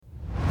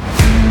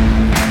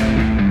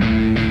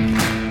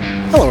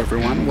Hello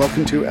everyone,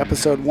 welcome to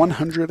episode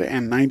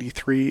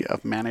 193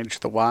 of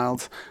Manage the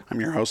Wilds. I'm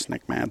your host,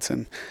 Nick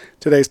Madsen.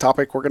 Today's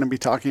topic, we're going to be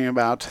talking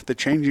about the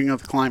changing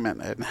of the climate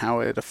and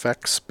how it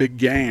affects big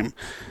game.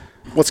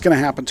 What's going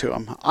to happen to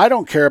them? I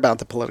don't care about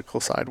the political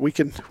side. We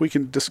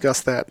can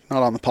discuss that,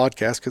 not on the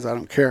podcast because I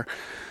don't care,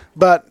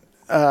 but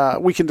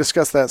we can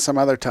discuss that some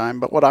other time.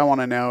 But what I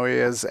want to know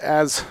is,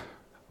 as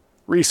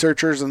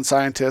researchers and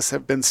scientists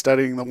have been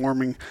studying the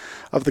warming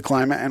of the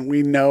climate, and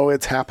we know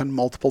it's happened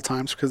multiple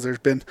times because there's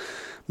been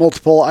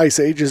multiple ice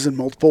ages and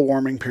multiple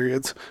warming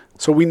periods.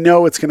 So we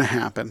know it's going to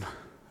happen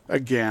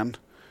again,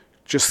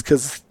 just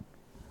because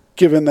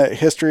given that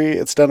history,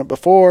 it's done it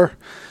before,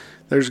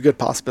 there's a good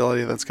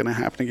possibility that's going to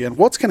happen again.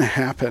 What's going to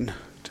happen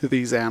to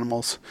these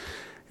animals?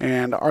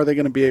 And are they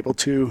going to be able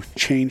to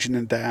change and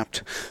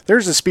adapt?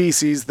 There's a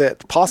species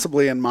that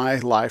possibly in my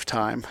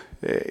lifetime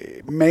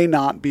may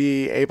not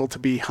be able to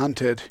be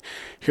hunted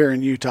here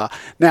in Utah.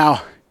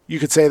 Now, you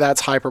could say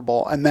that's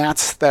hyperbole, and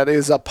that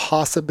is a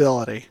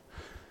possibility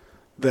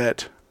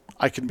that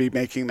I can be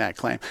making that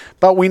claim.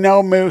 But we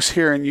know moose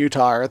here in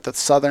Utah are at the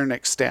southern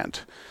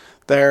extent.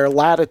 Their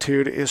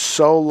latitude is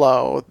so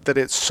low that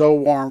it's so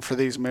warm for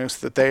these moose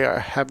that they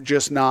have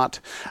just not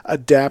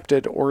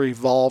adapted or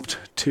evolved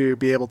to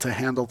be able to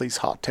handle these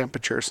hot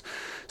temperatures.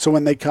 So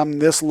when they come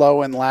this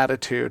low in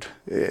latitude,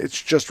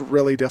 it's just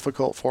really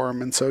difficult for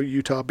them. And so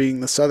Utah, being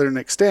the southern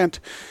extent,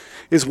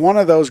 is one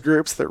of those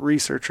groups that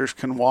researchers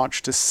can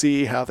watch to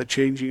see how the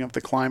changing of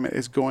the climate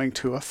is going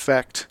to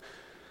affect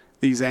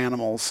these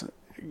animals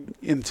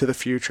into the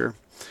future.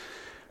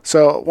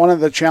 So one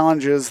of the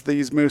challenges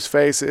these moose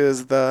face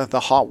is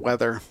the hot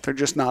weather. They're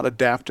just not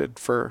adapted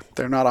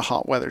they're not a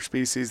hot weather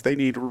species. They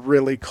need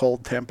really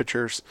cold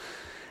temperatures,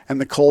 and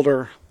the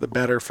colder, the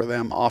better for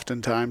them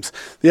oftentimes.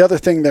 The other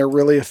thing they're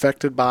really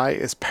affected by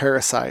is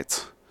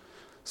parasites.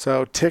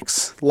 So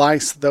ticks,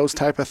 lice, those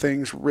type of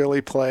things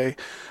really play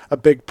a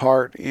big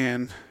part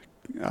in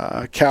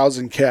cows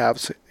and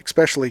calves,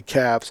 especially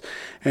calves.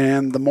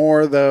 And the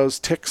more those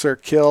ticks are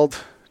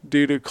killed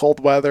due to cold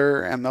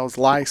weather and those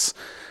lice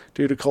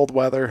due to cold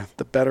weather,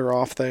 the better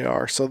off they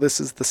are. So this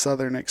is the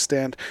southern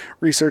extent.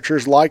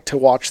 Researchers like to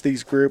watch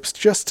these groups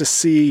just to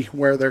see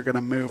where they're going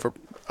to move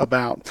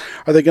about.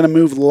 Are they going to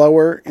move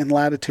lower in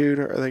latitude,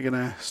 or are they going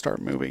to start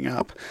moving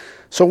up?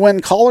 So when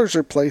collars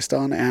are placed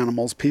on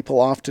animals, people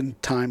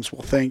oftentimes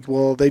will think,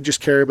 well, they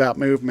just care about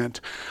movement.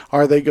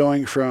 Are they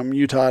going from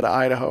Utah to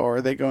Idaho? Or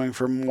are they going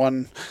from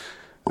one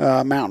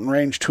mountain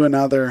range to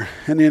another?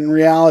 And in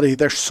reality,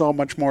 there's so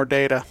much more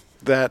data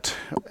that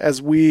as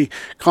we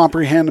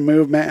comprehend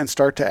movement and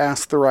start to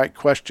ask the right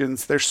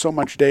questions, there's so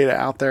much data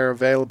out there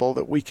available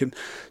that we can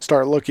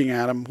start looking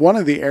at them. One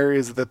of the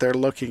areas that they're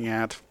looking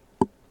at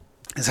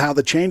is how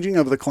the changing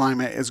of the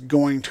climate is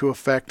going to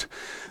affect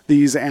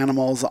these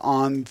animals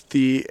on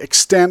the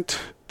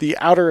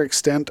outer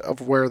extent of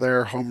where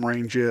their home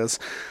range is.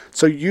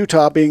 So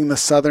Utah being the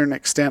southern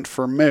extent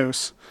for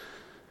moose,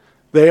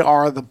 they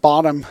are the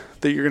bottom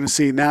that you're going to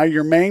see. Now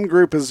your main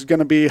group is going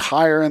to be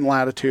higher in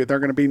latitude. They're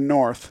going to be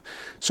north.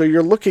 So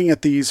you're looking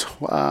at these,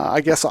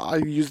 I guess I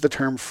use the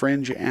term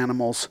fringe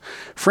animals.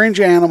 Fringe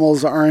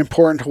animals are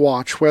important to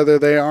watch, whether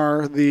they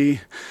are the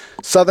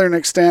southern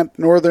extent,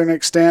 northern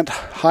extent,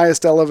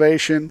 highest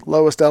elevation,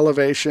 lowest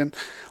elevation.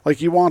 Like,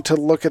 you want to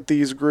look at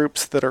these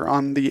groups that are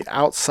on the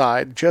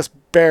outside, just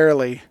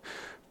barely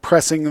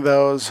pressing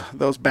those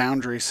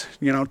boundaries,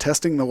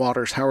 testing the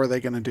waters. How are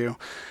they going to do?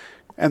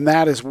 And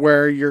that is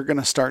where you're going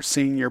to start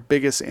seeing your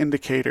biggest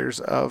indicators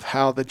of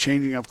how the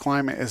changing of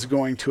climate is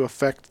going to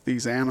affect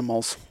these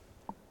animals.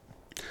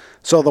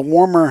 So the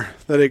warmer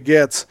that it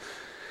gets,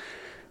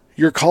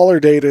 your collar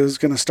data is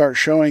going to start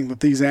showing that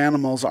these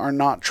animals are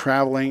not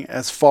traveling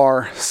as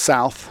far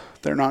south.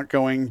 They're not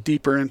going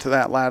deeper into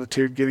that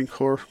latitude, getting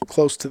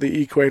close to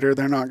the equator.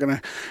 They're not going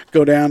to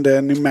go down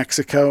to New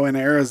Mexico and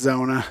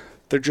Arizona.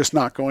 They're just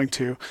not going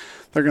to.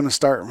 They're going to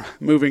start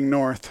moving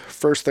north.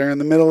 First, they're in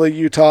the middle of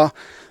Utah.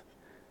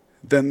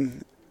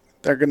 Then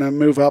they're going to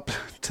move up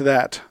to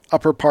that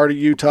upper part of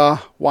Utah,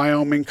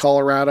 Wyoming,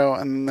 Colorado,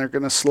 and they're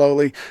going to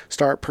slowly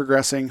start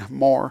progressing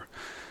more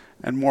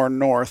and more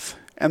north.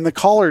 And the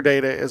collar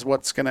data is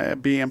what's going to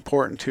be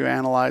important to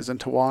analyze and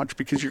to watch,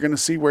 because you're going to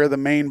see where the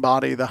main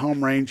body, the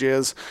home range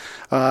is.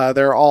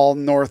 They're all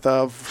north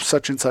of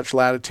such and such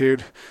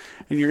latitude.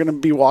 And you're going to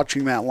be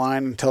watching that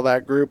line until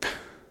that group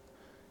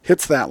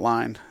hits that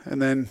line. And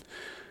then,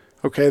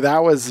 okay,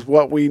 that was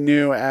what we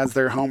knew as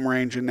their home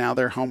range, and now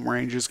their home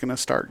range is going to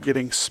start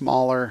getting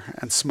smaller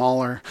and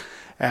smaller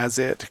as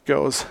it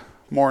goes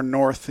more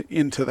north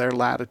into their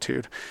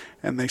latitude,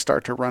 and they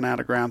start to run out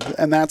of ground.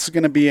 And that's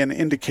going to be an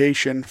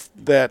indication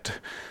that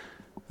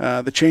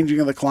the changing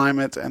of the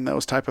climate and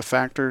those type of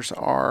factors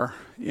are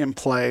in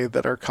play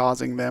that are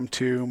causing them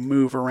to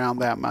move around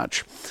that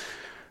much.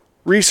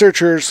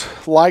 Researchers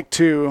like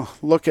to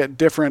look at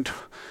different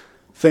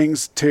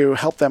things to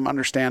help them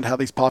understand how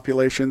these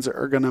populations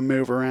are going to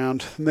move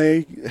around.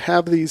 They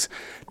have these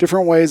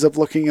different ways of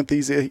looking at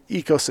these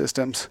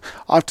ecosystems.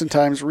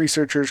 Oftentimes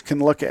researchers can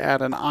look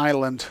at an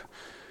island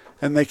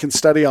and they can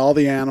study all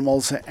the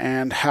animals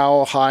and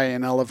how high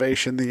in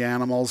elevation the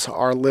animals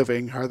are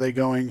living. Are they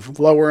going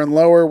lower and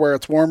lower where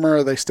it's warmer?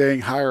 Are they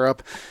staying higher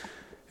up?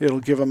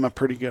 It'll give them a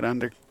pretty good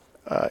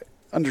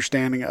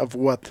understanding of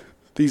what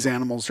these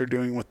animals are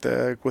doing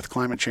with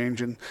climate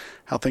change and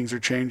how things are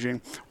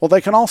changing. Well,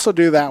 they can also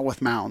do that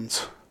with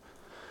mountains.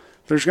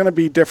 There's going to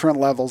be different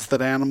levels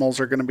that animals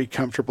are going to be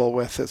comfortable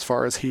with as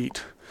far as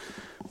heat.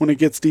 When it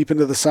gets deep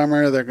into the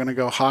summer, they're going to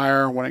go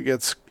higher. When it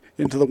gets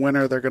into the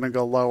winter, they're going to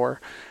go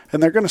lower.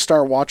 And they're going to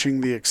start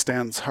watching the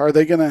extents. Are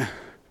they going to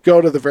go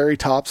to the very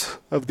tops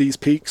of these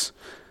peaks?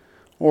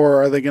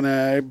 Or are they going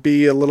to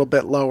be a little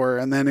bit lower?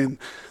 And then in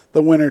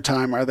the winter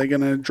time, are they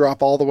going to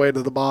drop all the way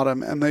to the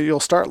bottom? And then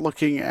you'll start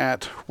looking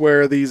at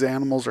where these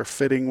animals are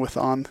fitting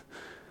on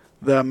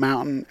the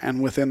mountain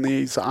and within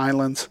these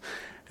islands.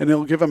 And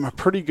it'll give them a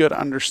pretty good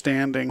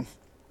understanding.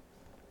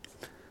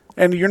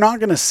 And you're not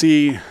going to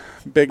see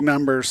big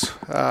numbers.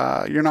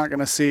 You're not going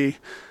to see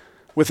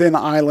within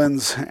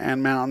islands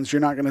and mountains,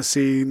 you're not going to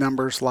see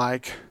numbers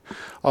like,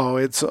 oh,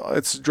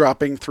 it's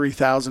dropping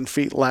 3,000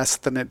 feet less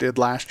than it did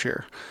last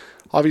year.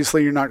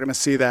 Obviously, you're not going to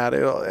see that.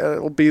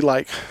 It'll be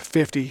like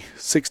 50,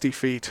 60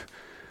 feet.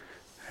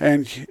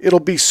 And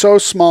it'll be so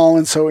small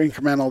and so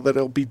incremental that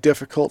it'll be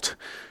difficult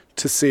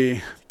to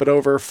see. But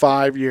over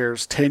 5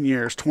 years, 10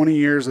 years, 20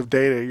 years of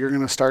data, you're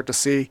going to start to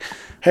see,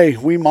 hey,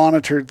 we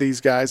monitored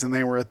these guys and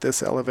they were at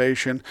this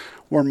elevation.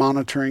 We're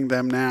monitoring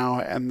them now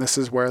and this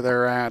is where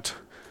they're at.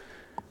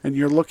 And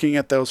you're looking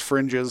at those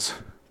fringes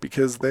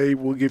because they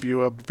will give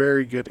you a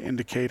very good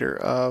indicator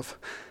of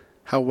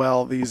how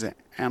well these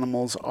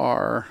animals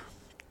are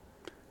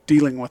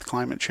dealing with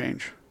climate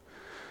change.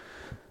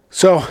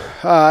 So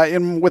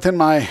within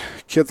my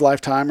kids'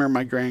 lifetime or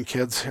my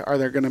grandkids, are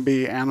there going to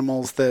be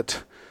animals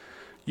that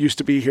used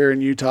to be here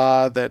in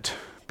Utah that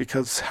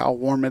because how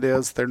warm it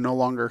is, they're no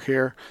longer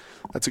here?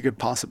 That's a good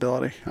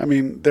possibility. I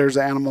mean, there's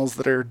animals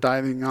that are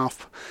dying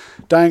off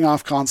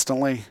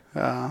constantly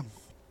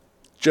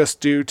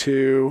just due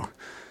to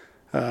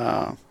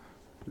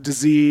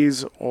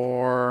disease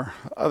or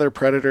other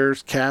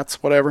predators,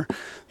 cats, whatever.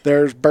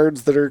 There's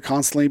birds that are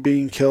constantly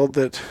being killed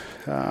that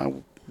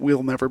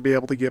we'll never be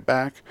able to get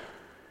back.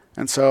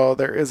 And so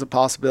there is a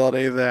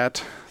possibility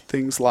that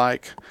things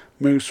like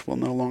moose will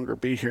no longer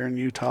be here in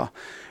Utah.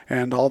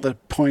 And all the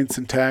points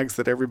and tags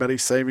that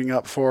everybody's saving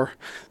up for,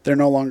 they're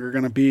no longer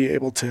going to be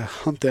able to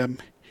hunt them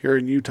here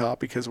in Utah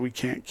because we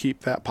can't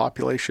keep that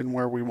population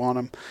where we want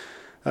them.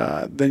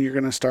 Then you're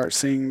going to start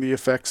seeing the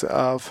effects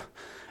of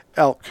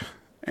elk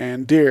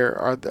and deer.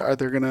 Are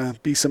there going to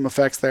be some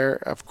effects there?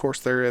 Of course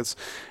there is.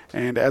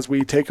 And as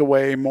we take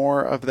away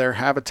more of their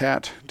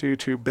habitat due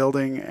to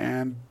building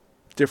and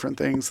different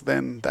things,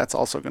 then that's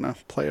also going to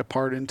play a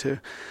part into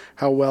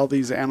how well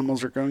these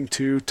animals are going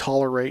to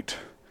tolerate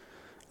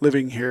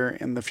living here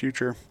in the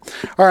future.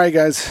 All right,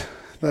 guys,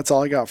 that's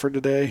all I got for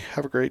today.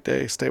 Have a great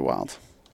day. Stay wild.